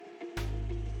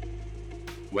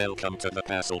Welcome to the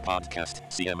Passel Podcast,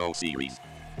 CMO Series.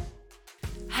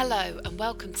 Hello and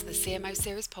welcome to the CMO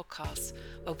Series podcast,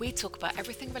 where we talk about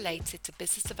everything related to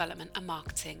business development and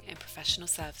marketing in professional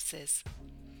services.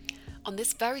 On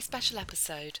this very special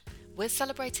episode, we're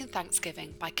celebrating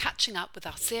Thanksgiving by catching up with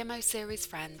our CMO Series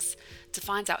friends to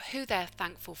find out who they're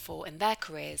thankful for in their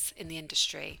careers in the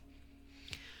industry.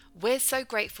 We're so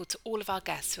grateful to all of our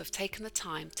guests who have taken the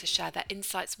time to share their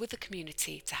insights with the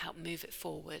community to help move it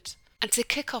forward. And to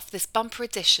kick off this bumper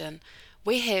edition,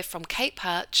 we hear from Kate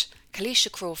Perch,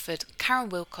 Kalisha Crawford, Karen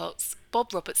Wilcox,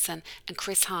 Bob Robertson and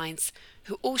Chris Hines,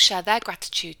 who all share their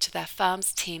gratitude to their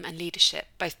firm's team and leadership,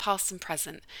 both past and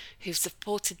present, who've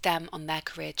supported them on their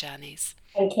career journeys.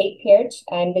 I'm Kate Perch.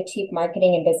 I'm the Chief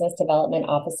Marketing and Business Development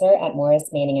Officer at Morris,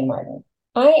 Manning & Martin.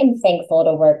 I am thankful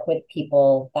to work with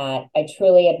people that I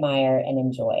truly admire and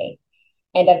enjoy.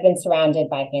 And I've been surrounded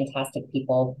by fantastic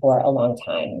people for a long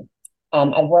time.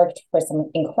 I've worked for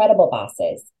some incredible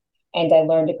bosses, and I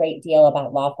learned a great deal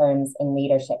about law firms and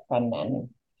leadership from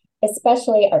them,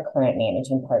 especially our current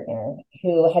managing partner,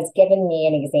 who has given me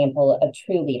an example of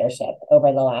true leadership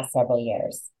over the last several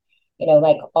years. You know,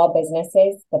 like all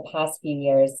businesses, the past few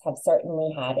years have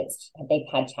certainly they've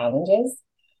had challenges,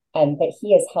 but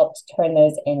he has helped turn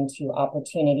those into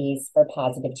opportunities for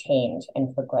positive change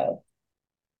and for growth.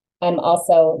 I'm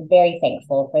also very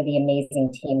thankful for the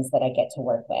amazing teams that I get to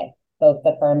work with, both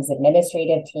the firm's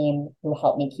administrative team, who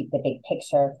help me keep the big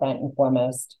picture front and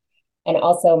foremost, and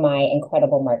also my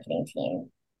incredible marketing team,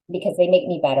 because they make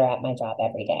me better at my job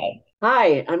every day.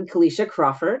 Hi, I'm Kalisha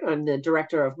Crawford. I'm the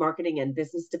Director of Marketing and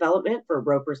Business Development for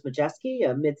Ropers Majeski,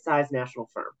 a mid-sized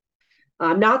national firm.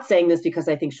 I'm not saying this because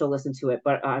I think she'll listen to it,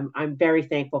 but I'm very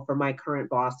thankful for my current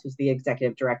boss, who's the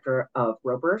Executive Director of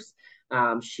Ropers.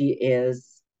 She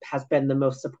has been the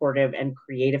most supportive and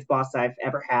creative boss I've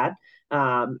ever had.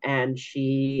 And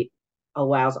she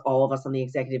allows all of us on the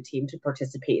executive team to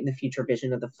participate in the future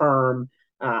vision of the firm,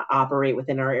 operate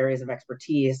within our areas of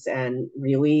expertise, and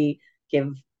really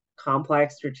give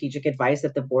complex strategic advice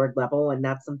at the board level. And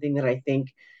that's something that I think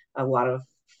a lot of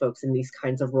folks in these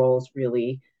kinds of roles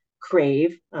really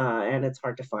crave, and it's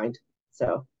hard to find.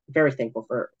 So very thankful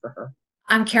for her.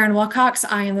 I'm Karen Wilcox.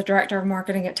 I am the Director of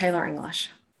Marketing at Taylor English.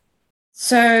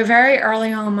 So very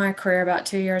early on in my career, about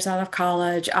 2 years out of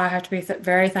college, I have to be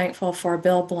very thankful for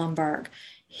Bill Blumberg.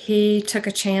 He took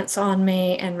a chance on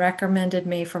me and recommended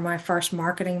me for my first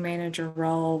marketing manager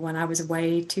role when I was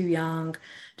way too young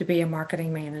to be a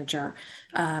marketing manager.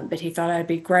 But he thought I'd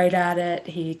be great at it.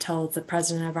 He told the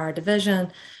president of our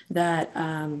division that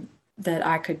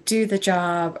I could do the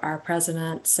job. Our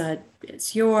president said,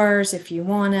 "It's yours if you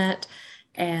want it."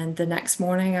 And the next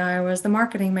morning I was the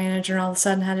marketing manager and all of a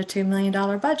sudden had a $2 million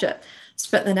budget.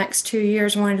 Spent the next 2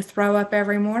 years wanting to throw up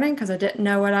every morning because I didn't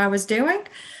know what I was doing.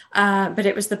 But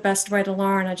it was the best way to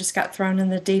learn. I just got thrown in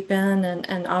the deep end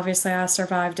and obviously I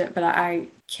survived it. But I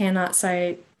cannot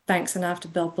say thanks enough to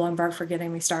Bill Blumberg for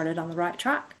getting me started on the right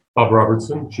track. Bob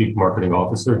Robertson, Chief Marketing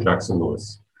Officer, Jackson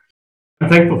Lewis. I'm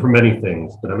thankful for many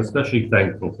things, but I'm especially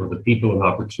thankful for the people and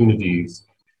opportunities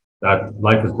that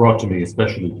life has brought to me,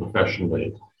 especially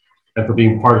professionally, and for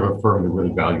being part of a firm that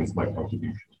really values my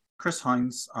contribution. Chris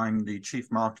Hines, I'm the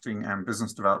Chief Marketing and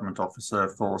Business Development Officer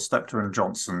for Steptoe &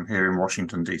 Johnson here in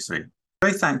Washington, D.C.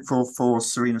 Very thankful for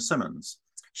Serena Simmons.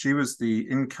 She was the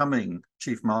incoming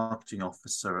Chief Marketing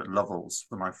Officer at Lovells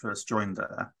when I first joined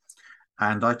there,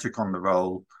 and I took on the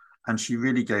role, and she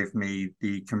really gave me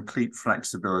the complete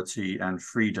flexibility and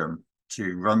freedom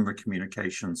to run the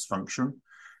communications function,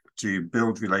 to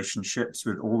build relationships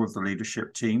with all of the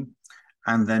leadership team,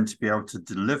 and then to be able to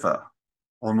deliver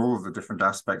on all of the different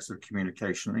aspects of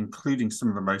communication, including some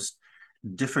of the most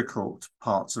difficult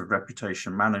parts of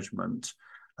reputation management,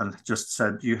 and just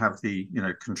said, you have the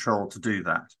control to do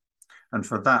that. And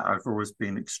for that, I've always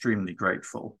been extremely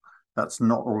grateful. That's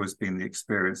not always been the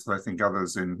experience that I think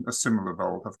others in a similar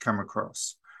role have come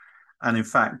across. And in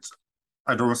fact,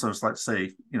 I'd also just like to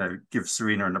say, give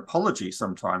Serena an apology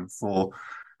sometime for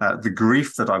the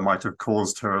grief that I might have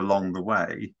caused her along the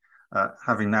way.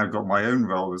 Having now got my own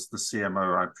role as the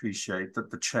CMO, I appreciate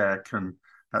that the chair can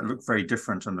look very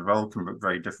different and the role can look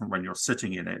very different when you're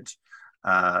sitting in it.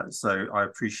 So I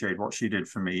appreciate what she did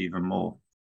for me even more.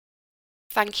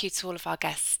 Thank you to all of our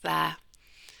guests there.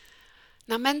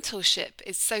 Now, mentorship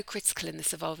is so critical in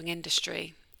this evolving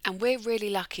industry, and we're really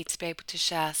lucky to be able to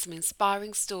share some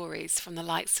inspiring stories from the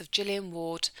likes of Gillian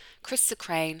Ward, Krista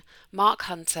Crane, Mark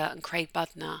Hunter and Craig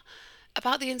Budner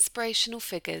about the inspirational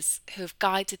figures who have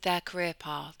guided their career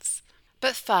paths.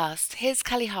 But first, here's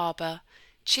Kelly Harbour,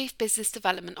 Chief Business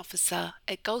Development Officer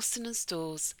at Golston &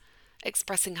 Stawells,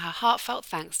 expressing her heartfelt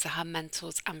thanks to her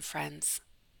mentors and friends.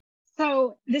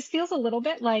 So this feels a little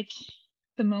bit like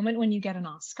the moment when you get an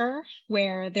Oscar,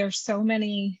 where there's so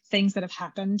many things that have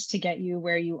happened to get you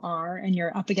where you are, and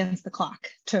you're up against the clock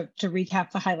to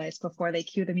recap the highlights before they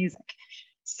cue the music.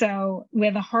 So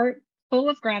with a heart full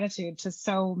of gratitude to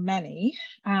so many,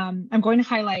 I'm going to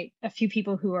highlight a few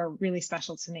people who are really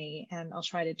special to me, and I'll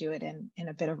try to do it in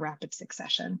a bit of rapid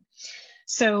succession.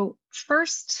 So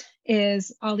first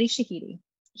is Ali Shahidi.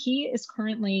 He is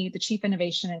currently the Chief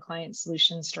Innovation and Client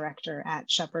Solutions Director at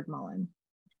Shepherd Mullen.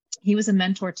 He was a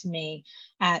mentor to me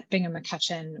at Bingham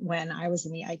McCutcheon when I was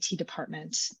in the IT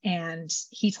department. And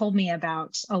he told me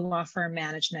about a law firm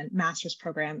management master's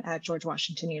program at George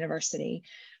Washington University,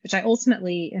 which I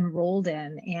ultimately enrolled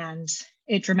in, and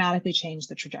it dramatically changed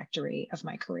the trajectory of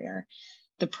my career.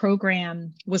 The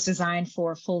program was designed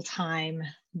for full-time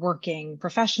working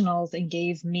professionals and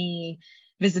gave me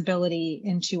visibility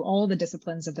into all the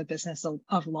disciplines of the business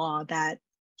of law that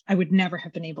I would never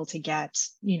have been able to get,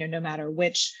 no matter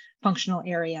which functional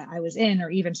area I was in, or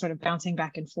even sort of bouncing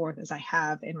back and forth as I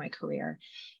have in my career.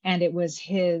 And it was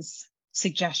his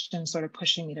suggestion sort of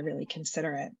pushing me to really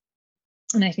consider it.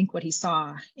 And I think what he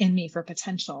saw in me for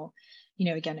potential,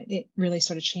 again, it really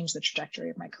sort of changed the trajectory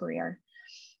of my career.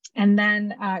 And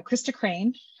then Krista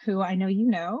Crane, who I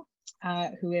know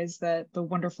who is the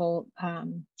wonderful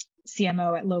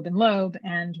CMO at Loeb & Loeb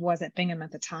and was at Bingham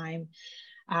at the time.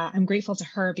 I'm grateful to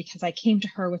her because I came to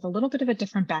her with a little bit of a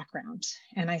different background.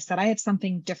 And I said I had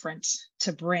something different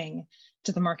to bring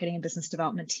to the marketing and business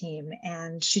development team.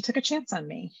 And she took a chance on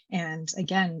me. And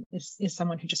again, is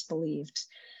someone who just believed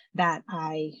that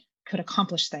I could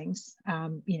accomplish things,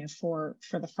 for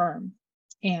the firm.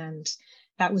 And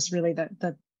that was really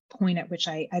the point at which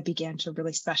I began to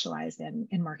really specialize in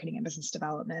marketing and business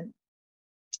development.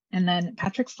 And then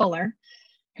Patrick Fuller,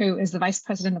 who is the Vice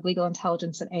President of Legal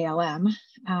Intelligence at ALM.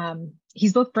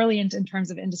 He's both brilliant in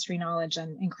terms of industry knowledge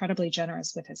and incredibly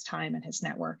generous with his time and his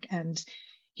network. And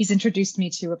he's introduced me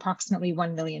to approximately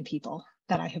 1 million people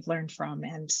that I have learned from,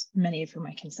 and many of whom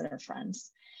I consider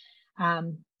friends.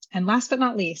 And last but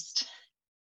not least,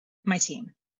 my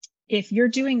team. If you're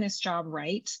doing this job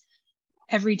right,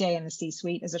 every day in the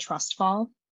C-suite is a trust fall,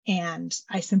 and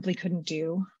I simply couldn't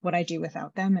do what I do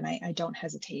without them, and I don't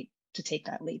hesitate to take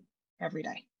that leap every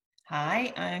day.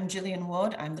 Hi, I'm Gillian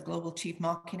Wood. I'm the Global Chief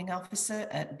Marketing Officer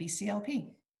at BCLP.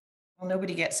 Well,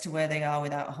 nobody gets to where they are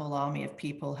without a whole army of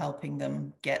people helping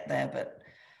them get there, but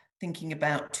thinking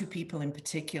about two people in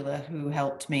particular who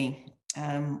helped me.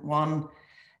 One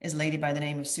is a lady by the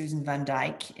name of Susan Van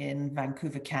Dyke in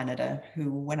Vancouver, Canada,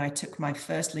 who, when I took my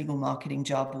first legal marketing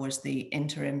job, was the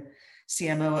interim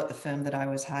CMO at the firm that I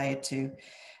was hired to.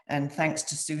 And thanks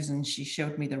to Susan, she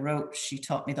showed me the ropes. She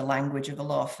taught me the language of a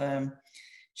law firm.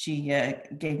 She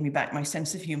gave me back my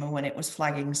sense of humor when it was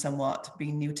flagging somewhat,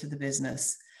 being new to the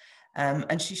business.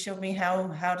 And she showed me how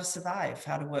to survive,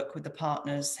 how to work with the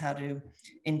partners, how to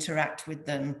interact with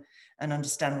them, and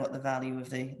understand what the value of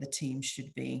the team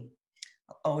should be.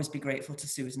 I'll always be grateful to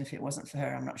Susan. If it wasn't for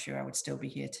her, I'm not sure I would still be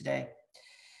here today.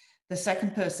 The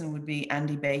second person would be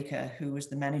Andy Baker, who was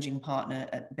the managing partner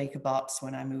at Baker Botts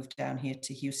when I moved down here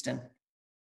to Houston.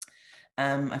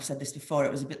 I've said this before,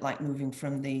 it was a bit like moving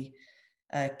from the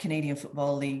Canadian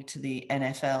Football League to the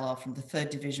NFL, or from the third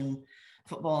division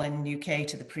football in the UK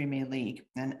to the Premier League.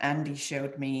 And Andy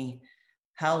showed me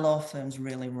how law firms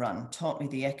really run, taught me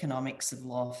the economics of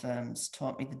law firms,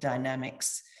 taught me the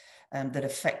dynamics that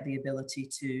affect the ability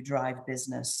to drive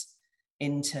business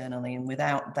internally. And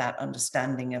without that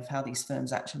understanding of how these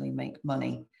firms actually make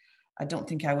money, I don't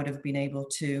think I would have been able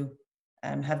to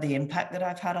have the impact that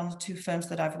I've had on the two firms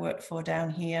that I've worked for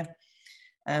down here,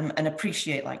 and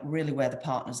appreciate really where the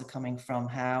partners are coming from,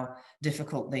 how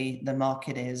difficult the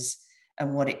market is,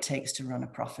 and what it takes to run a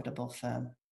profitable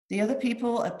firm. The other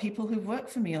people are people who've worked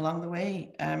for me along the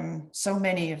way. So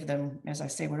many of them, as I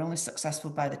say, we're only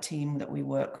successful by the team that we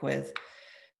work with.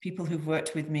 People who've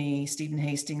worked with me, Stephen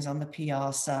Hastings on the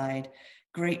PR side,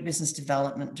 great business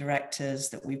development directors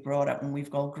that we've brought up, and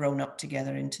we've all grown up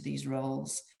together into these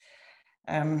roles.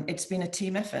 It's been a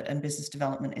team effort, and business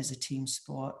development is a team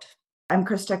sport. I'm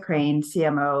Krista Crane,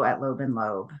 CMO at Loeb &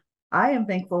 Loeb. I am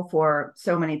thankful for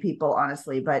so many people,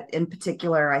 honestly, but in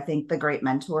particular, I think the great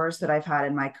mentors that I've had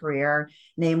in my career,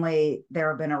 namely, there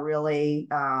have been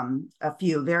a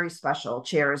few very special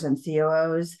chairs and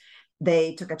COOs.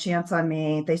 They took a chance on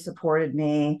me. They supported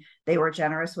me. They were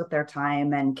generous with their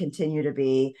time and continue to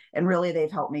be. And really,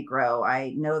 they've helped me grow.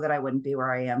 I know that I wouldn't be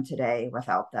where I am today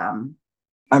without them.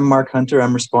 I'm Mark Hunter.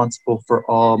 I'm responsible for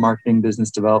all marketing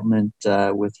business development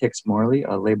with Hicks Morley,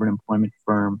 a labor and employment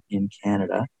firm in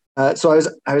Canada. So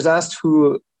I was asked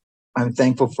who I'm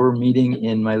thankful for meeting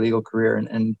in my legal career.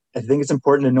 And I think it's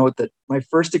important to note that my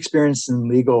first experience in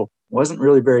legal wasn't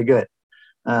really very good.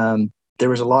 There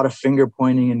was a lot of finger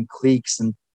pointing and cliques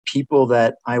and people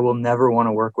that I will never want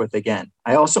to work with again.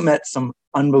 I also met some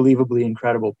unbelievably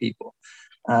incredible people.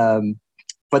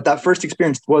 But that first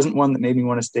experience wasn't one that made me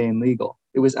want to stay in legal.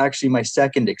 It was actually my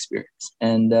second experience.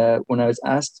 And when I was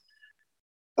asked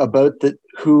about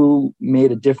who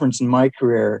made a difference in my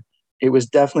career, it was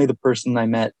definitely the person I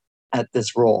met at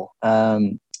this role.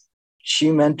 She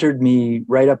mentored me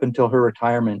right up until her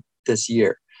retirement this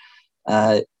year.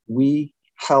 We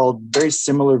held very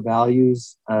similar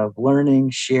values of learning,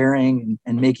 sharing,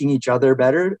 and making each other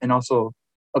better, and also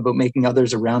about making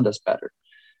others around us better.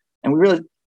 And we really,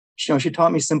 she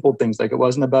taught me simple things, like it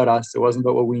wasn't about us, it wasn't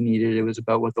about what we needed, it was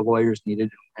about what the lawyers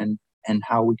needed and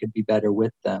how we could be better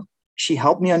with them. She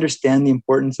helped me understand the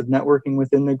importance of networking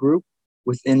within the group,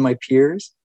 within my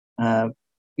peers,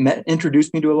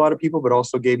 introduced me to a lot of people, but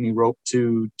also gave me rope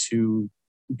to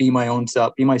be my own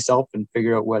self, be myself, and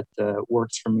figure out what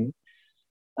works for me.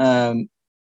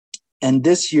 And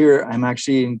this year, I'm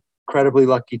actually incredibly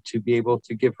lucky to be able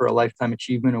to give her a Lifetime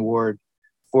Achievement Award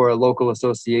for a local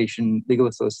association, legal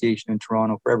association in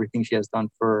Toronto, for everything she has done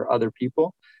for other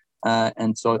people.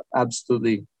 And so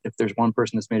absolutely, if there's one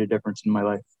person that's made a difference in my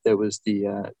life, that was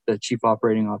the chief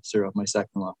operating officer of my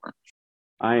second law firm.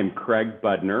 I am Craig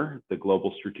Budner, the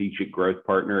Global Strategic Growth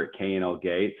Partner at K&L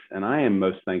Gates, and I am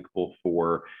most thankful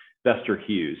for Bester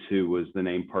Hughes, who was the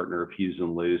named partner of Hughes &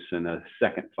 Luce and a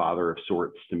second father of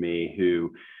sorts to me,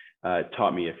 who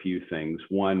taught me a few things.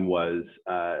 One was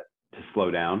to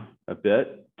slow down a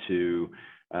bit, to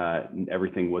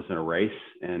everything wasn't a race,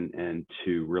 and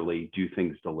to really do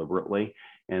things deliberately.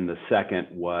 And the second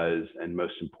was, and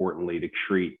most importantly, to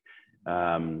treat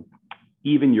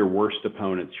even your worst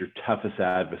opponents, your toughest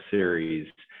adversaries,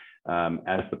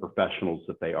 as the professionals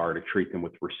that they are, to treat them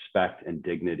with respect and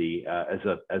dignity. As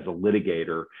a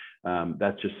litigator,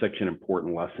 that's just such an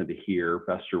important lesson to hear.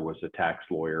 Bester was a tax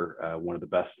lawyer, one of the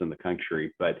best in the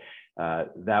country, but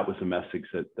that was a message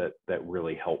that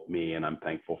really helped me, and I'm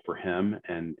thankful for him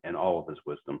and all of his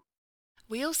wisdom.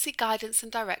 We all seek guidance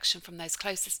and direction from those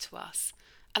closest to us,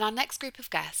 and our next group of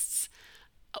guests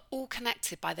are all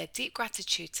connected by their deep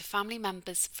gratitude to family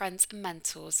members, friends and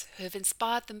mentors who have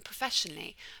inspired them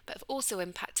professionally but have also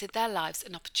impacted their lives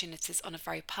and opportunities on a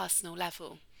very personal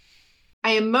level. I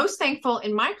am most thankful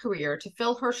in my career to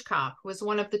Phil Hirschkopf, who was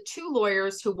one of the two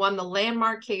lawyers who won the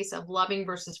landmark case of Loving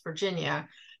versus Virginia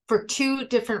for two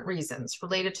different reasons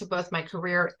related to both my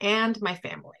career and my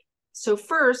family. So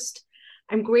first,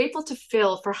 I'm grateful to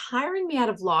Phil for hiring me out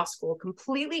of law school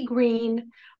completely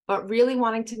green, but really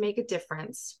wanting to make a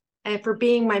difference, and for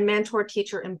being my mentor,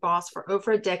 teacher, and boss for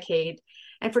over a decade,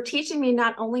 and for teaching me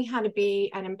not only how to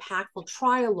be an impactful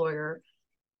trial lawyer,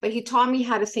 but he taught me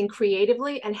how to think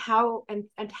creatively and how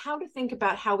to think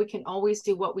about how we can always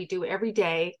do what we do every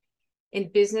day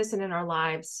in business and in our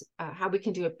lives, how we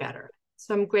can do it better.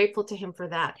 So I'm grateful to him for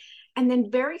that. And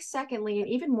then very secondly, and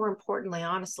even more importantly,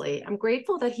 honestly, I'm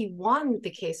grateful that he won the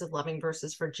case of Loving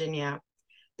versus Virginia,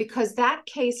 because that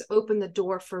case opened the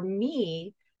door for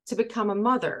me to become a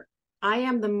mother. I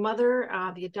am the mother,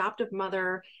 the adoptive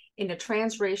mother in a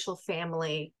transracial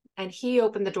family. And he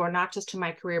opened the door not just to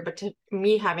my career, but to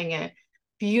me having a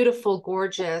beautiful,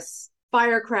 gorgeous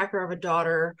firecracker of a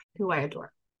daughter who I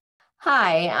adore.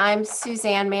 Hi, I'm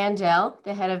Suzanne Mandel,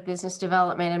 the head of business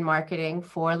development and marketing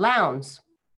for Lowndes.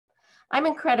 I'm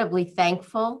incredibly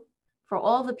thankful for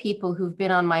all the people who've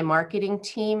been on my marketing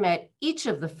team at each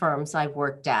of the firms I've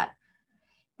worked at.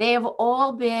 They have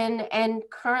all been and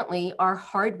currently are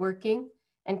hardworking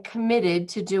and committed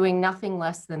to doing nothing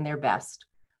less than their best.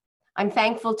 I'm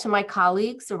thankful to my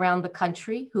colleagues around the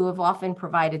country who have often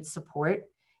provided support,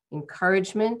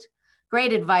 encouragement,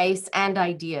 great advice, and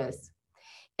ideas.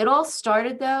 It all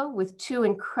started, though, with two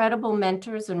incredible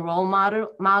mentors and role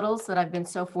models that I've been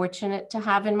so fortunate to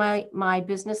have in my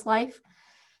business life.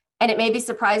 And it may be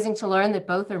surprising to learn that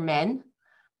both are men,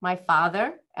 my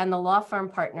father and the law firm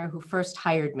partner who first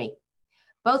hired me.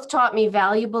 Both taught me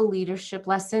valuable leadership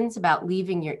lessons about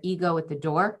leaving your ego at the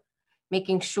door,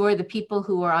 making sure the people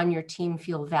who are on your team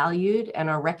feel valued and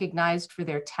are recognized for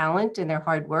their talent and their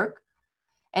hard work,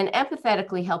 and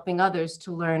empathetically helping others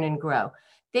to learn and grow.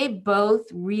 They both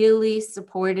really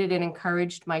supported and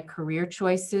encouraged my career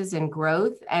choices and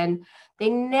growth, and they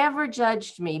never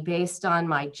judged me based on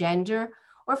my gender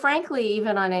or frankly,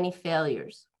 even on any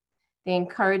failures. They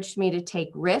encouraged me to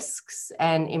take risks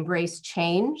and embrace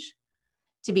change,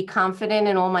 to be confident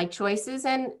in all my choices,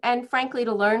 and frankly,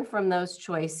 to learn from those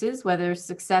choices, whether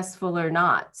successful or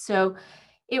not. So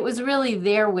It was really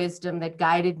their wisdom that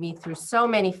guided me through so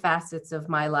many facets of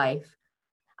my life.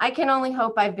 I can only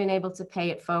hope I've been able to pay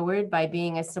it forward by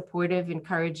being as supportive,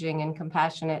 encouraging, and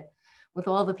compassionate with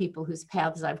all the people whose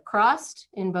paths I've crossed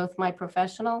in both my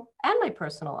professional and my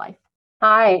personal life.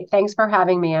 Hi, thanks for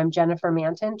having me. I'm Jennifer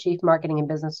Manton, Chief Marketing and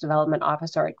Business Development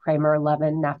Officer at Kramer,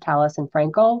 Levin, Naftalis, and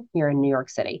Frankel here in New York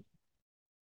City.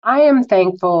 I am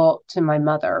thankful to my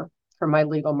mother for my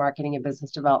legal marketing and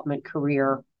business development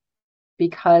career,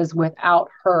 because without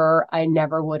her, I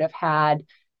never would have had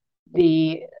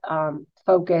the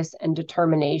focus and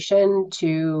determination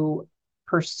to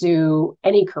pursue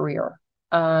any career.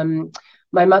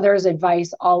 My mother's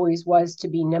advice always was to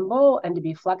be nimble and to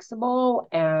be flexible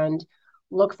and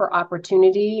look for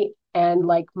opportunity. And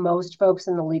like most folks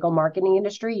in the legal marketing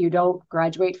industry, you don't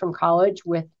graduate from college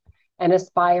with and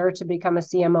aspire to become a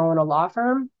CMO in a law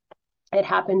firm. It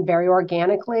happened very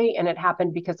organically, and it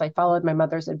happened because I followed my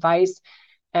mother's advice,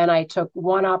 and I took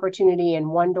one opportunity and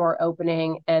one door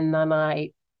opening, and then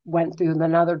I went through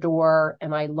another door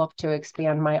and I looked to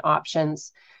expand my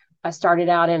options. I started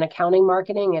out in accounting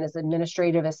marketing and as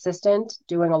administrative assistant,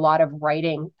 doing a lot of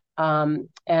writing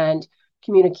and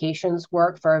communications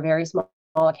work for a very small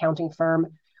accounting firm.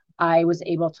 I was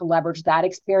able to leverage that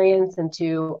experience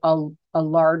into a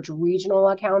large regional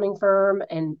accounting firm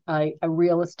and a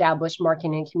real established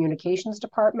marketing and communications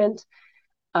department.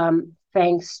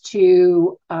 Thanks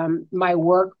to my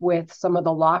work with some of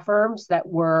the law firms that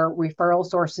were referral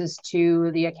sources to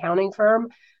the accounting firm,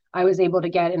 I was able to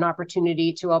get an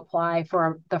opportunity to apply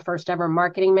for the first ever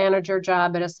marketing manager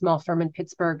job at a small firm in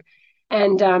Pittsburgh.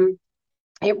 And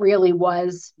it really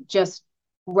was just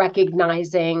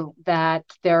recognizing that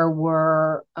there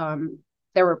were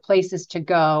places to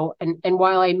go. And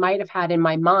while I might have had in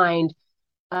my mind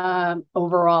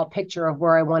overall picture of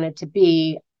where I wanted to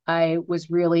be, I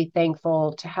was really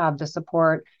thankful to have the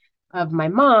support of my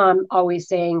mom, always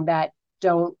saying that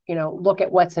don't, look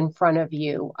at what's in front of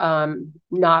you,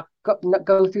 not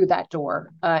go through that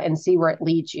door and see where it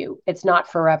leads you. It's not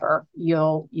forever.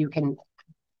 You can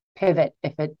pivot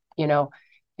if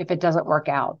it doesn't work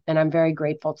out. And I'm very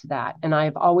grateful to that. And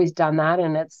I've always done that,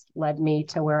 and it's led me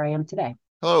to where I am today.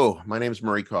 Hello, my name is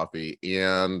Murray Coffey,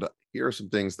 and here are some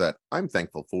things that I'm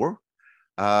thankful for.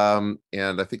 And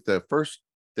I think the first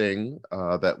thing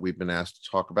that we've been asked to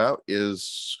talk about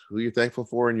is who you're thankful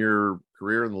for in your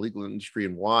career in the legal industry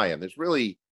and why. And there's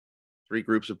really three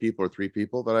groups of people, or three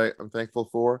people that I'm thankful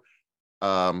for.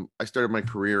 I started my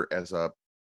career as a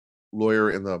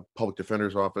lawyer in the public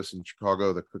defender's office in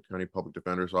Chicago, the Cook County Public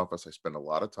Defender's Office. I spent a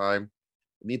lot of time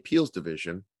in the appeals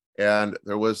division, and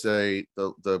there was a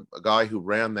guy who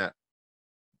ran that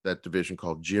division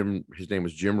called Jim. His name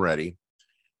was Jim Reddy,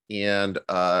 and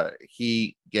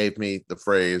he gave me the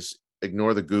phrase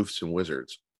 "ignore the goofs and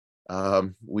wizards."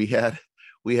 We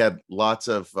had lots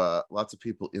of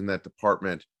people in that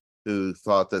department who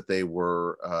thought that they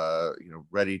were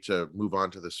ready to move on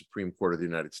to the Supreme Court of the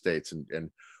United States, and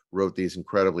wrote these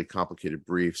incredibly complicated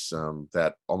briefs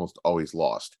that almost always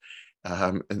lost.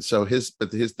 And so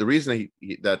the reason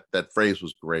that phrase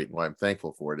was great, and why I'm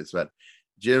thankful for it, is that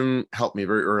Jim helped me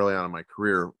very early on in my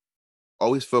career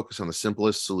always focus on the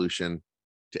simplest solution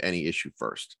to any issue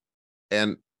first.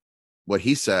 And what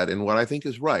he said, and what I think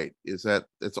is right, is that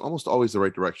it's almost always the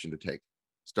right direction to take.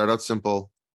 Start out simple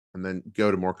and then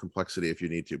go to more complexity if you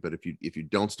need to. But if you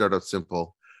don't start out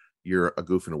simple, you're a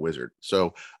goof and a wizard.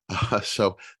 So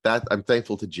that I'm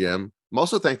thankful to Jim. I'm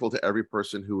also thankful to every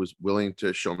person who was willing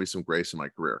to show me some grace in my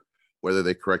career, whether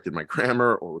they corrected my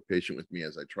grammar or were patient with me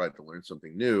as I tried to learn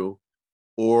something new,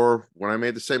 or when I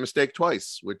made the same mistake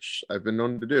twice, which I've been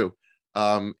known to do.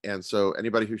 And so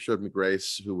anybody who showed me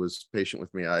grace, who was patient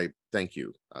with me, I thank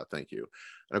you. Thank you.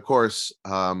 And of course,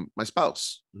 my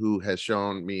spouse, who has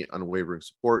shown me unwavering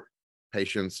support,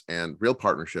 patience, and real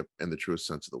partnership in the truest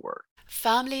sense of the word.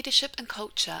 Firm leadership and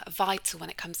culture are vital when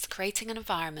it comes to creating an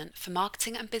environment for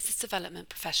marketing and business development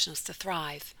professionals to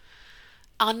thrive.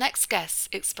 Our next guests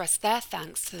express their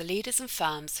thanks to the leaders and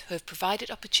firms who have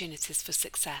provided opportunities for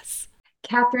success.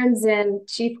 Catherine Zinn,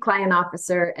 Chief Client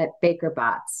Officer at Baker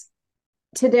Botts.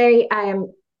 Today, I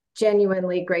am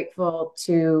genuinely grateful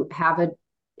to have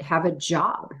a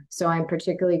job. So I'm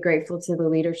particularly grateful to the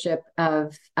leadership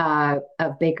of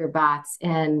Baker Botts,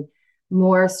 and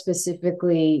more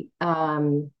specifically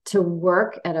to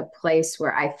work at a place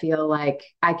where I feel like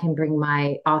I can bring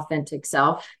my authentic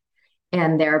self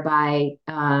and thereby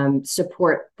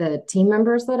support the team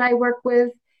members that I work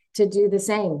with to do the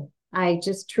same. I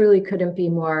just truly couldn't be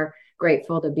more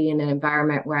grateful to be in an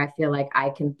environment where I feel like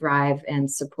I can thrive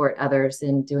and support others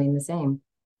in doing the same.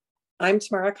 I'm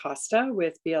Tamara Costa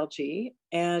with BLG,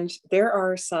 and there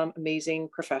are some amazing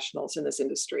professionals in this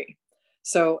industry.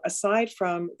 So aside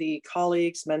from the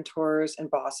colleagues, mentors, and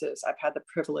bosses I've had the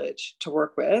privilege to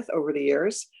work with over the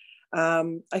years,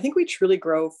 I think we truly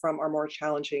grow from our more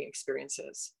challenging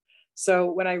experiences.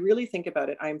 So when I really think about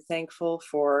it, I'm thankful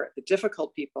for the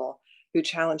difficult people who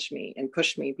challenged me and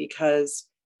pushed me, because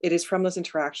it is from those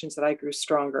interactions that I grew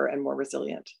stronger and more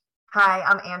resilient. Hi,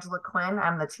 I'm Angela Quinn.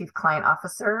 I'm the Chief Client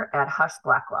Officer at Hush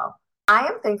Blackwell. I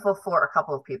am thankful for a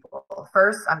couple of people.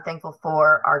 First, I'm thankful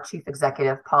for our Chief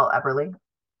Executive, Paul Eberly.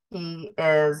 He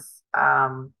is a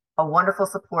wonderful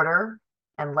supporter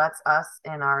and lets us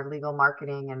in our legal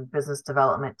marketing and business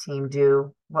development team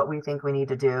do what we think we need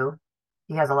to do.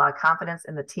 He has a lot of confidence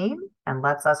in the team and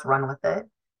lets us run with it.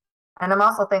 And I'm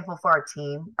also thankful for our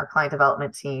team, our client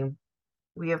development team.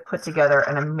 We have put together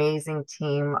an amazing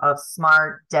team of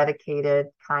smart, dedicated,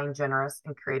 kind, generous,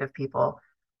 and creative people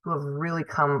who have really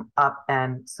come up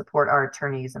and support our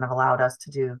attorneys and have allowed us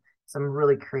to do some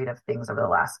really creative things over the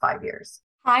last 5 years.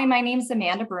 Hi, my name is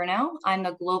Amanda Bruno. I'm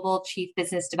the Global Chief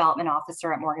Business Development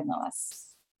Officer at Morgan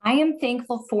Lewis. I am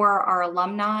thankful for our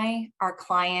alumni, our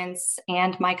clients,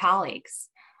 and my colleagues.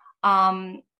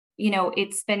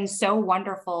 It's been so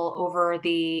wonderful over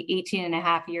the 18 and a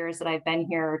half years that I've been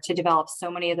here to develop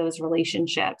so many of those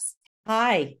relationships.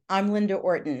 Hi, I'm Linda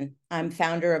Orton. I'm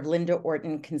founder of Linda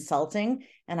Orton Consulting,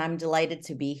 and I'm delighted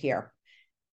to be here.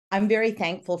 I'm very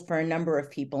thankful for a number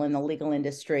of people in the legal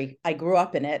industry. I grew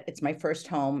up in it. It's my first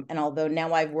home. And although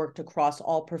now I've worked across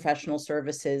all professional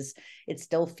services, it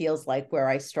still feels like where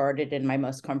I started in my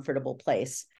most comfortable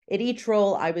place. At each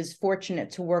role, I was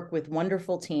fortunate to work with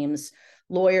wonderful teams,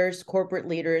 lawyers, corporate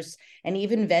leaders, and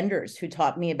even vendors who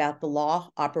taught me about the law,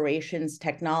 operations,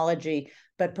 technology,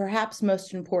 but perhaps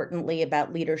most importantly,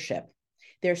 about leadership.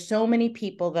 There's so many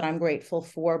people that I'm grateful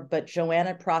for, but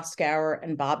Joanna Proskauer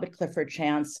and Bob at Clifford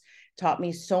Chance taught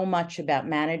me so much about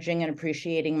managing and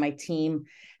appreciating my team,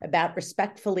 about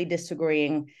respectfully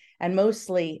disagreeing, and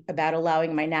mostly about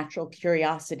allowing my natural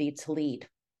curiosity to lead.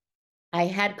 I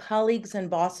had colleagues and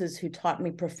bosses who taught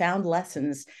me profound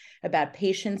lessons about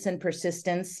patience and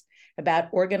persistence, about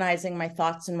organizing my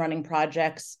thoughts and running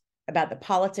projects, about the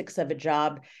politics of a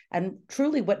job, and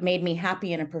truly what made me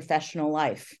happy in a professional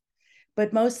life.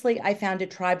 But mostly, I found a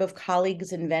tribe of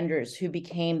colleagues and vendors who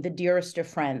became the dearest of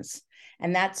friends.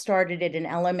 And that started at an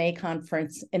LMA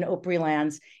conference in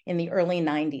Oprylands in the early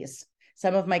 90s.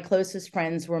 Some of my closest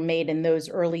friends were made in those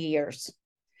early years.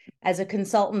 As a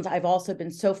consultant, I've also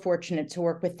been so fortunate to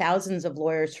work with thousands of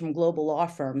lawyers from global law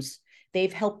firms.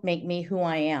 They've helped make me who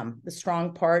I am, the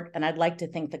strong part, and I'd like to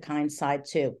think the kind side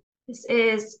too. This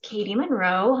is Katie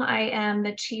Monroe. I am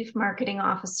the Chief Marketing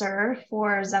Officer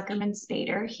for Zuckerman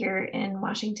Spader here in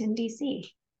Washington, D.C.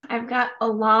 I've got a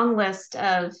long list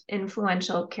of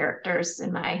influential characters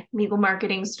in my legal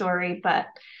marketing story, but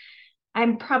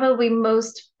I'm probably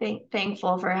most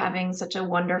thankful for having such a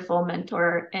wonderful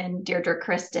mentor in Deirdre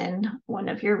Kristen, one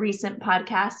of your recent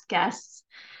podcast guests.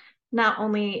 Not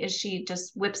only is she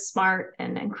just whip smart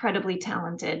and incredibly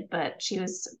talented, but she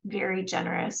was very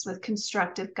generous with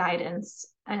constructive guidance.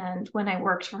 And when I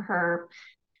worked for her,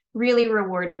 really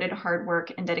rewarded hard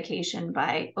work and dedication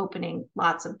by opening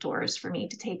lots of doors for me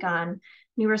to take on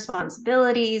new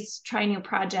responsibilities, try new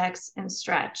projects, and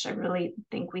stretch. I really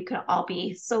think we could all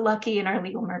be so lucky in our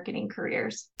legal marketing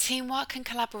careers. Teamwork and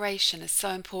collaboration is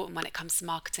so important when it comes to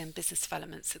marketing and business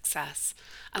development success.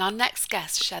 And our next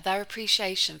guests share their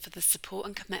appreciation for the support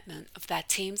and commitment of their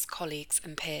teams, colleagues,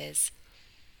 and peers.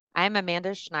 I'm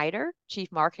Amanda Schneider,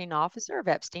 Chief Marketing Officer of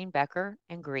Epstein, Becker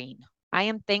and Green. I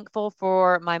am thankful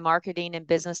for my marketing and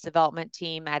business development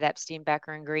team at Epstein,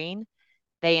 Becker and Green.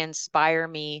 They inspire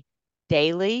me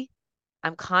daily.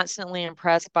 I'm constantly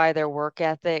impressed by their work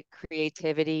ethic,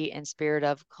 creativity, and spirit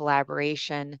of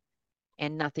collaboration,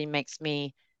 and nothing makes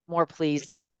me more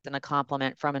pleased than a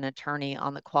compliment from an attorney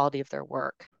on the quality of their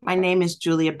work. My name is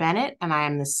Julia Bennett, and I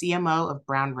am the CMO of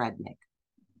Brown Rednick.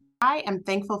 I am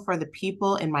thankful for the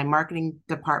people in my marketing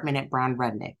department at Brown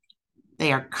Rednick.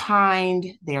 They are kind,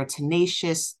 they are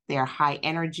tenacious, they are high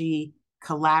energy,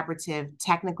 collaborative,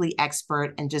 technically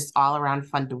expert, and just all around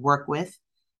fun to work with.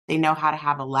 They know how to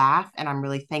have a laugh, and I'm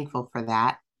really thankful for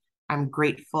that. I'm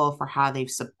grateful for how they've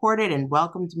supported and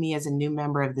welcomed me as a new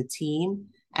member of the team,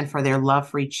 and for their love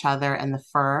for each other and the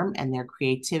firm, and their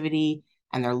creativity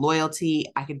and their loyalty.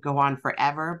 I could go on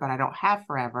forever, but I don't have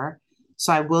forever.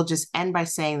 So I will just end by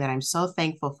saying that I'm so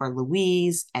thankful for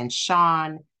Louise and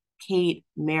Sean, Kate,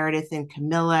 Meredith and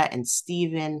Camilla and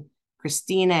Stephen,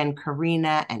 Christina and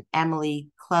Karina and Emily,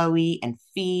 Chloe and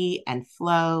Fee and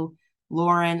Flo,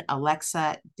 Lauren,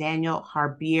 Alexa, Daniel,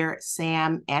 Harbir,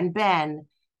 Sam, and Ben.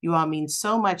 You all mean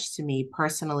so much to me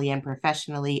personally and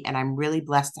professionally, and I'm really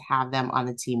blessed to have them on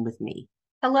the team with me.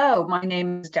 Hello, my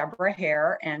name is Deborah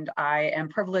Hare, and I am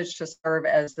privileged to serve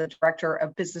as the Director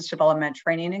of Business Development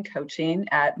Training and Coaching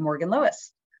at Morgan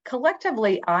Lewis.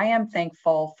 Collectively, I am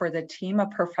thankful for the team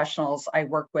of professionals I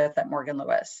work with at Morgan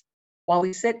Lewis. While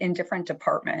we sit in different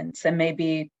departments and may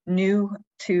be new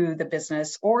to the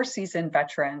business or seasoned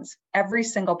veterans, every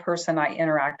single person I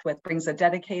interact with brings a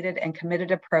dedicated and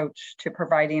committed approach to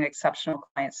providing exceptional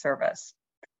client service.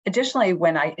 Additionally,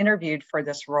 when I interviewed for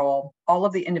this role, all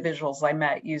of the individuals I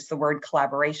met used the word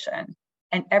collaboration.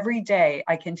 And every day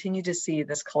I continue to see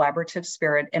this collaborative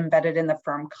spirit embedded in the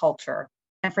firm culture.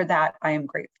 And for that, I am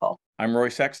grateful. I'm Roy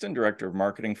Sexton, Director of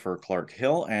Marketing for Clark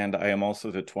Hill, and I am also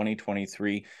the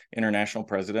 2023 International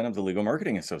President of the Legal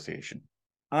Marketing Association.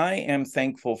 I am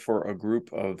thankful for a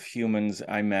group of humans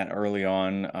I met early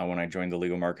on when I joined the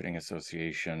Legal Marketing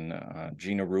Association.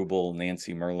 Gina Rubel,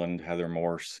 Nancy Merland, Heather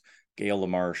Morse, Gail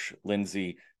LaMarche,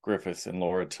 Lindsay Griffiths, and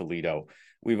Laura Toledo.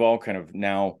 We've all kind of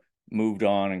now moved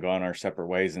on and gone our separate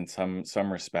ways in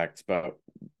some respects, but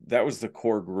that was the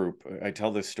core group. I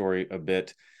tell this story a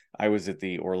bit. I was at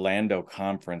the Orlando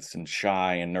conference and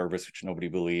shy and nervous, which nobody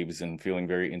believes, and feeling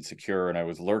very insecure. And I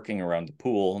was lurking around the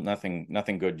pool.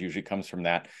 Nothing good usually comes from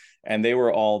that. And they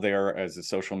were all there as a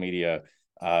social media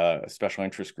special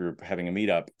interest group having a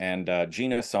meetup. And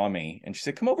Gina saw me and she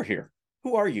said, "Come over here.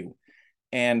 Who are you?"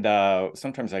 And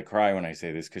sometimes I cry when I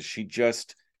say this because she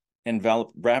just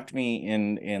wrapped me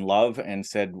in love and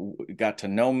got to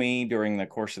know me during the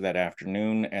course of that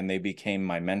afternoon, and they became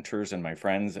my mentors and my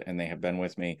friends, and they have been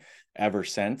with me ever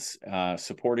since,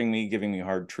 supporting me, giving me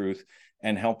hard truth,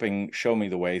 and helping show me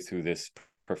the way through this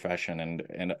profession.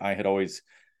 And I had always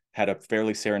had a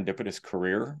fairly serendipitous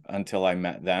career until I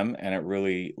met them, and it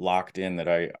really locked in that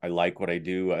I like what I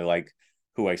do. I like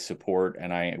who I support,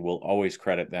 and I will always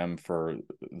credit them for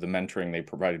the mentoring they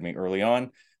provided me early on,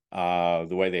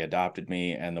 the way they adopted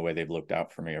me, and the way they've looked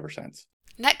out for me ever since.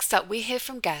 Next up, we hear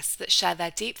from guests that share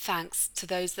their deep thanks to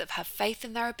those that have faith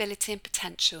in their ability and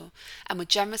potential and were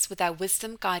generous with their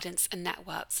wisdom, guidance, and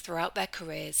networks throughout their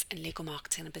careers in legal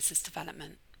marketing and business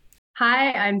development.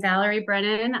 Hi, I'm Valerie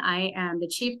Brennan. I am the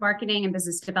Chief Marketing and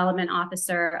Business Development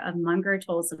Officer of Munger,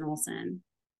 Tolson Olson.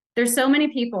 There's so many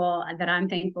people that I'm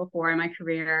thankful for in my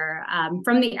career.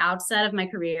 From the outset of my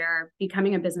career,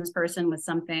 becoming a business person was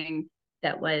something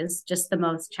that was just the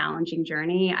most challenging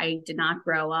journey. I did not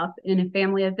grow up in a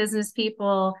family of business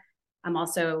people. I'm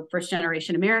also first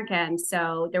generation American.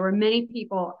 So there were many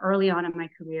people early on in my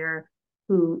career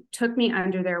who took me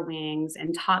under their wings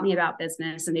and taught me about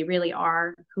business. And they really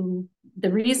are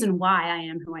the reason why I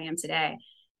am who I am today.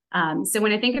 So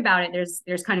when I think about it,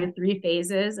 there's kind of three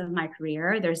phases of my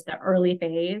career. There's the early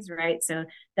phase, right? So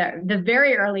the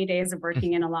very early days of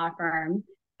working in a law firm.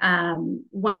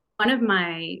 One of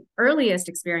my earliest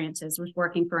experiences was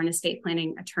working for an estate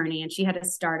planning attorney, and she had a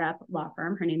startup law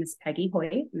firm. Her name is Peggy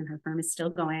Hoyt, and her firm is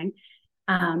still going.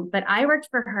 But I worked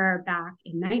for her back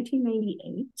in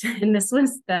 1998, and this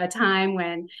was the time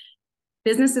when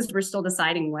businesses were still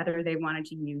deciding whether they wanted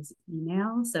to use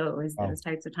email. So it was those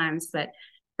types of times. But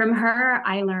from her,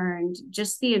 I learned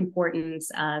just the importance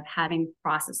of having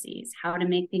processes, how to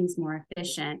make things more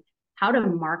efficient, how to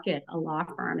market a law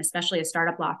firm, especially a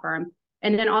startup law firm,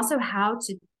 and then also how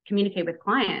to communicate with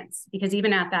clients. Because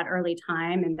even at that early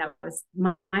time, and that was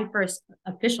my first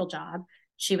official job,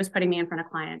 she was putting me in front of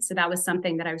clients. So that was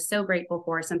something that I was so grateful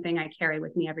for, something I carry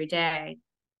with me every day.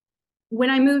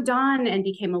 When I moved on and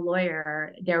became a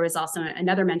lawyer, there was also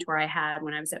another mentor I had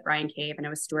when I was at Bryan Cave, and I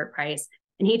was Stuart Price.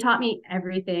 And he taught me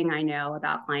everything I know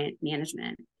about client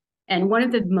management. And one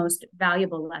of the most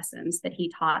valuable lessons that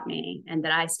he taught me, and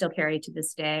that I still carry to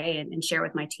this day and share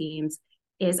with my teams,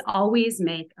 is always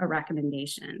make a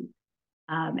recommendation.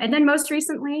 And then most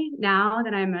recently, now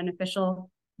that I'm an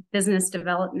official business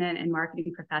development and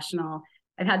marketing professional,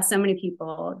 I've had so many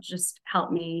people just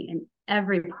help me in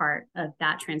every part of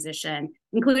that transition,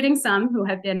 including some who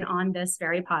have been on this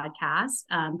very podcast.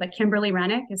 But Kimberly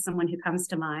Rennick is someone who comes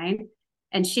to mind.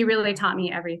 And she really taught me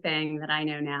everything that I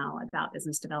know now about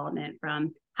business development,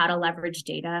 from how to leverage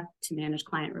data to manage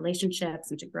client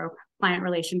relationships and to grow client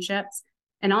relationships,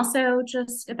 and also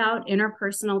just about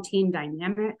interpersonal team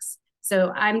dynamics.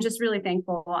 So I'm just really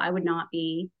thankful. I would not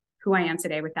be who I am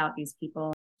today without these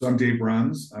people. So I'm Dave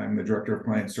Bruns. I'm the Director of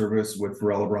Client Service with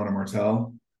Varela, Brown &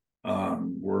 Martell.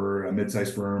 We're a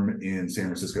mid-sized firm in San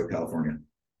Francisco, California.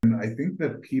 And I think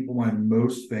the people I'm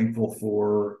most thankful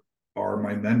for are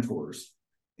my mentors.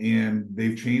 and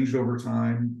they've changed over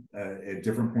time. At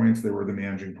different points, they were the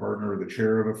managing partner or the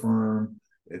chair of a firm.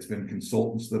 It's been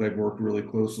consultants that I've worked really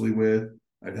closely with.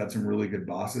 I've had some really good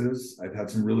bosses. I've had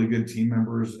some really good team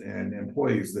members and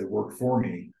employees that work for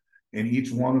me. And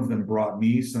each one of them brought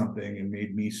me something and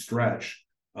made me stretch,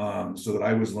 so that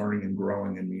I was learning and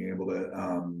growing and being able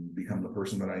to become the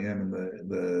person that I am and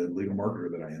the legal marketer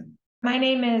that I am. My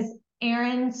name is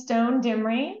Erin Stone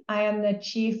Dimry. I am the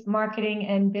Chief Marketing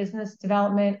and Business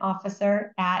Development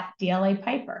Officer at DLA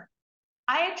Piper.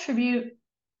 I attribute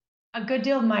a good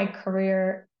deal of my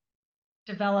career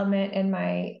development and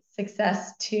my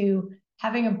success to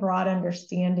having a broad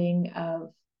understanding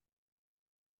of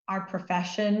our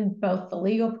profession, both the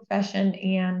legal profession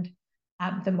and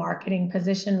the marketing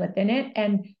position within it.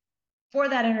 And for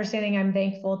that understanding, I'm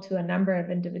thankful to a number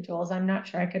of individuals. I'm not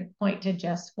sure I could point to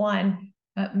just one,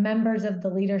 but members of the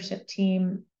leadership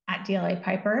team at DLA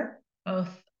Piper, both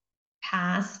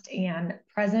past and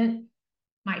present,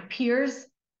 my peers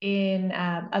in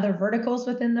other verticals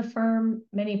within the firm,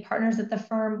 many partners at the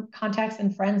firm, contacts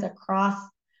and friends across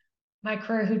my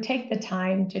career who take the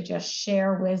time to just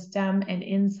share wisdom and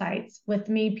insights with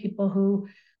me, people who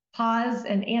pause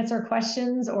and answer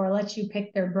questions or let you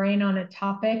pick their brain on a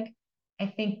topic. I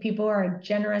think people are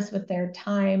generous with their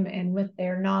time and with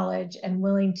their knowledge and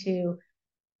willing to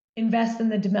invest in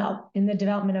the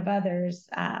development of others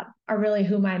are really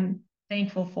whom I'm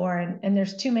thankful for, and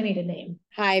there's too many to name.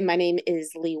 Hi, my name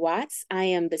is Lee Watts. I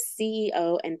am the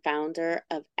CEO and founder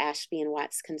of Ashby and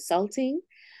Watts Consulting.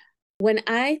 When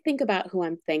I think about who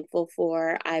I'm thankful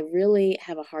for, I really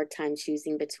have a hard time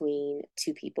choosing between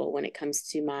two people when it comes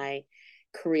to my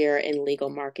career in legal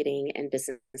marketing and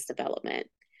business development.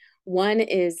 One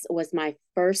was my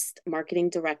first marketing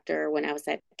director when I was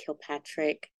at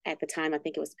Kilpatrick. At the time, I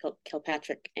think it was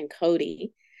Kilpatrick and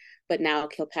Cody, but now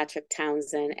Kilpatrick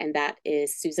Townsend, and that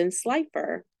is Susan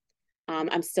Slifer.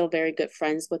 I'm still very good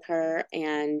friends with her,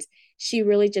 and she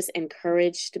really just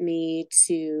encouraged me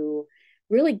to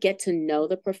really get to know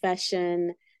the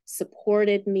profession,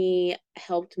 supported me,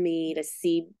 helped me to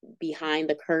see behind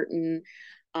the curtain,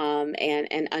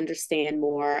 and understand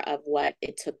more of what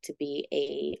it took to be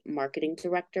a marketing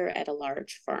director at a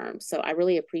large firm. So I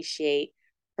really appreciate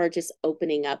her just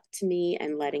opening up to me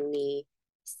and letting me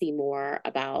see more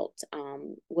about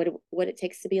what it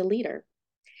takes to be a leader.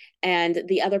 And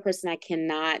the other person, I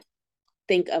cannot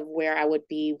think of where I would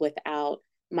be without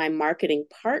my marketing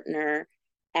partner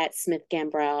at Smith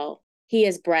Gambrell. He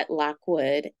is Brett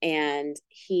Lockwood, and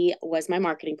he was my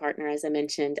marketing partner, as I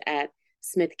mentioned, at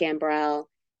Smith Gambrell.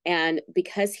 And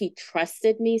because he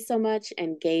trusted me so much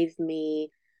and gave me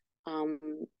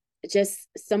just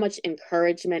so much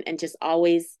encouragement and just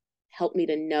always helped me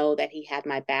to know that he had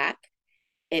my back,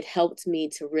 it helped me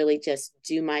to really just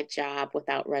do my job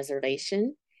without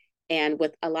reservation and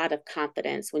with a lot of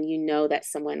confidence. When you know that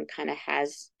someone kind of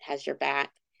has your back,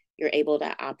 you're able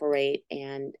to operate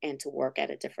and to work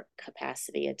at a different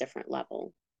capacity, a different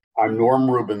level. I'm Norm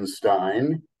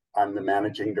Rubenstein. I'm the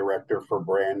managing director for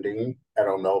branding at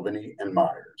O'Melveny and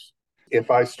Myers. If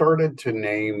I started to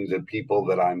name the people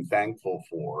that I'm thankful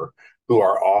for, who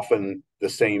are often the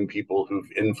same people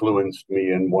who've influenced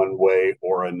me in one way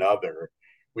or another,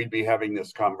 we'd be having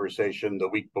this conversation the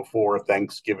week before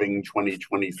Thanksgiving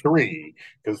 2023,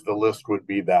 because the list would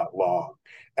be that long.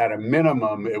 At a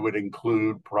minimum, it would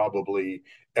include probably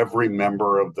every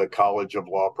member of the College of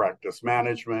Law Practice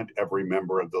Management, every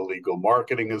member of the Legal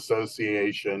Marketing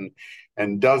Association,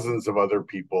 and dozens of other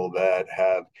people that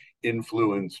have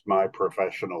influenced my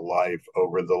professional life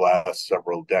over the last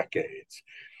several decades.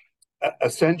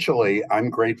 Essentially, I'm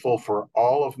grateful for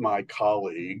all of my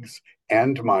colleagues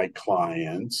and my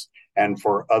clients and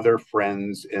for other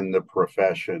friends in the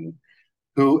profession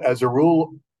who, as a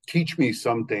rule, teach me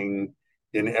something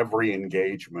in every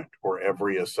engagement or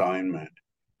every assignment,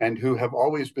 and who have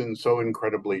always been so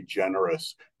incredibly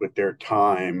generous with their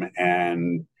time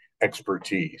and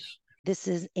expertise. This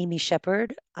is Amy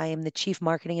Shepard. I am the Chief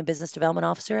Marketing and Business Development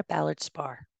Officer at Ballard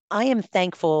Spahr. I am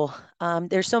thankful.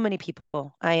 There's so many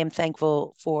people I am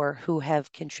thankful for who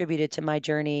have contributed to my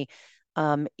journey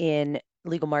in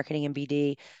legal marketing and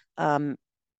BD, and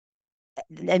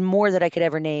more that I could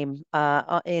ever name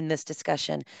in this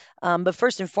discussion. But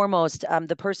first and foremost,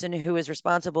 the person who is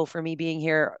responsible for me being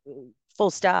here, full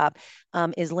stop,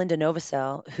 is Linda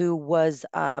Novosel, who was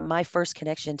my first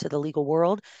connection to the legal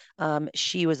world.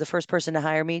 She was the first person to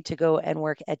hire me to go and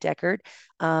work at Deckard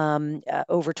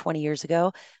over 20 years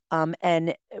ago,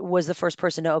 and was the first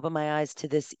person to open my eyes to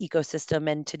this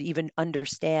ecosystem and to even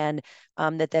understand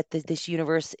that this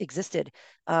universe existed.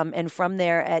 And from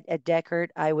there at Deckard,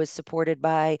 I was supported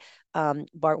by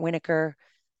Bart Winokur,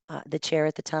 the chair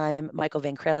at the time, Michael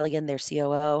Van Kreligen, their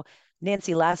COO,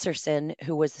 Nancy Lasserson,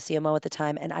 who was the CMO at the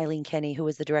time, and Eileen Kenny, who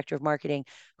was the director of marketing,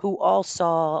 who all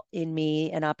saw in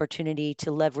me an opportunity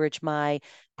to leverage my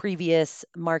previous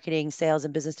marketing, sales,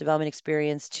 and business development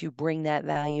experience to bring that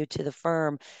value to the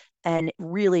firm, and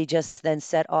really just then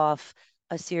set off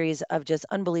a series of just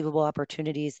unbelievable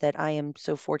opportunities that I am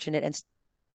so fortunate and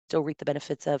still reap the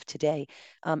benefits of today.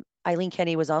 Eileen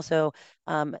Kenny was also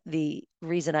the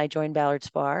reason I joined Ballard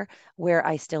Spahr, where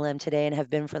I still am today and have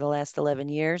been for the last 11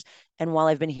 years. And while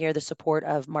I've been here, the support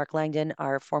of Mark Langdon,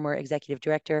 our former executive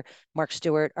director, Mark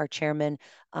Stewart, our chairman,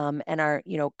 and our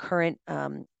current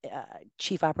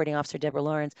chief operating officer, Deborah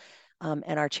Lawrence,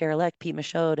 and our chair-elect, Pete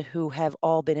Michaud, who have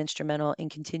all been instrumental in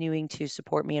continuing to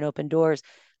support me and open doors.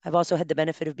 I've also had the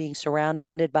benefit of being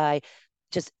surrounded by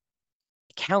just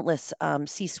countless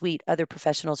C-suite other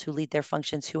professionals who lead their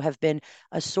functions, who have been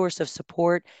a source of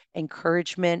support,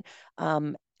 encouragement,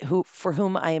 for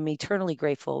whom I am eternally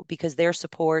grateful, because their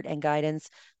support and guidance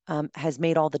has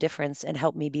made all the difference and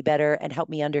helped me be better and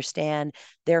helped me understand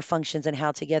their functions and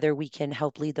how together we can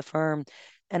help lead the firm.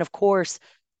 And of course,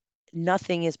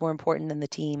 nothing is more important than the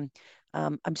team.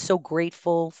 I'm so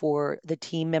grateful for the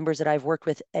team members that I've worked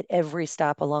with at every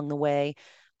stop along the way.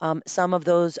 Some of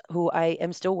those who I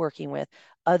am still working with,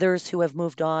 others who have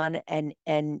moved on,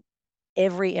 and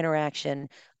every interaction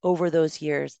over those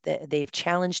years, they've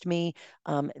challenged me,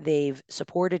 they've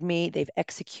supported me, they've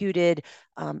executed,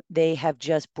 they have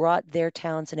just brought their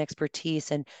talents and expertise,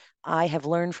 and I have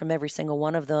learned from every single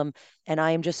one of them, and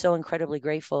I am just so incredibly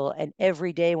grateful. And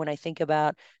every day when I think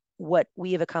about what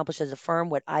we have accomplished as a firm,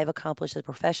 what I've accomplished as a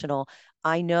professional,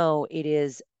 I know it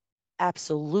is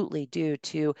absolutely due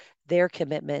to their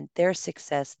commitment, their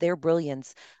success, their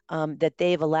brilliance, that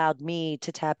they've allowed me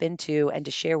to tap into and to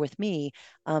share with me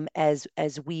as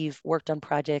we've worked on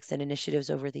projects and initiatives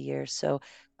over the years. So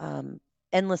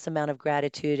endless amount of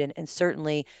gratitude, and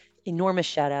certainly enormous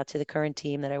shout out to the current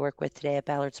team that I work with today at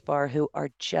Ballard Spahr, who are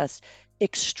just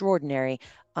extraordinary.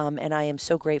 And I am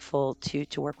so grateful to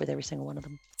work with every single one of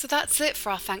them. So that's it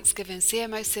for our Thanksgiving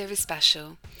CMO Series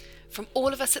special. From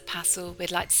all of us at Passel,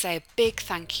 we'd like to say a big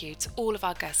thank you to all of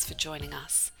our guests for joining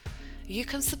us. You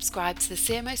can subscribe to the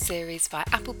CMO Series via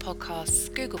Apple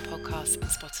Podcasts, Google Podcasts, and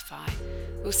Spotify.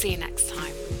 We'll see you next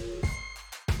time.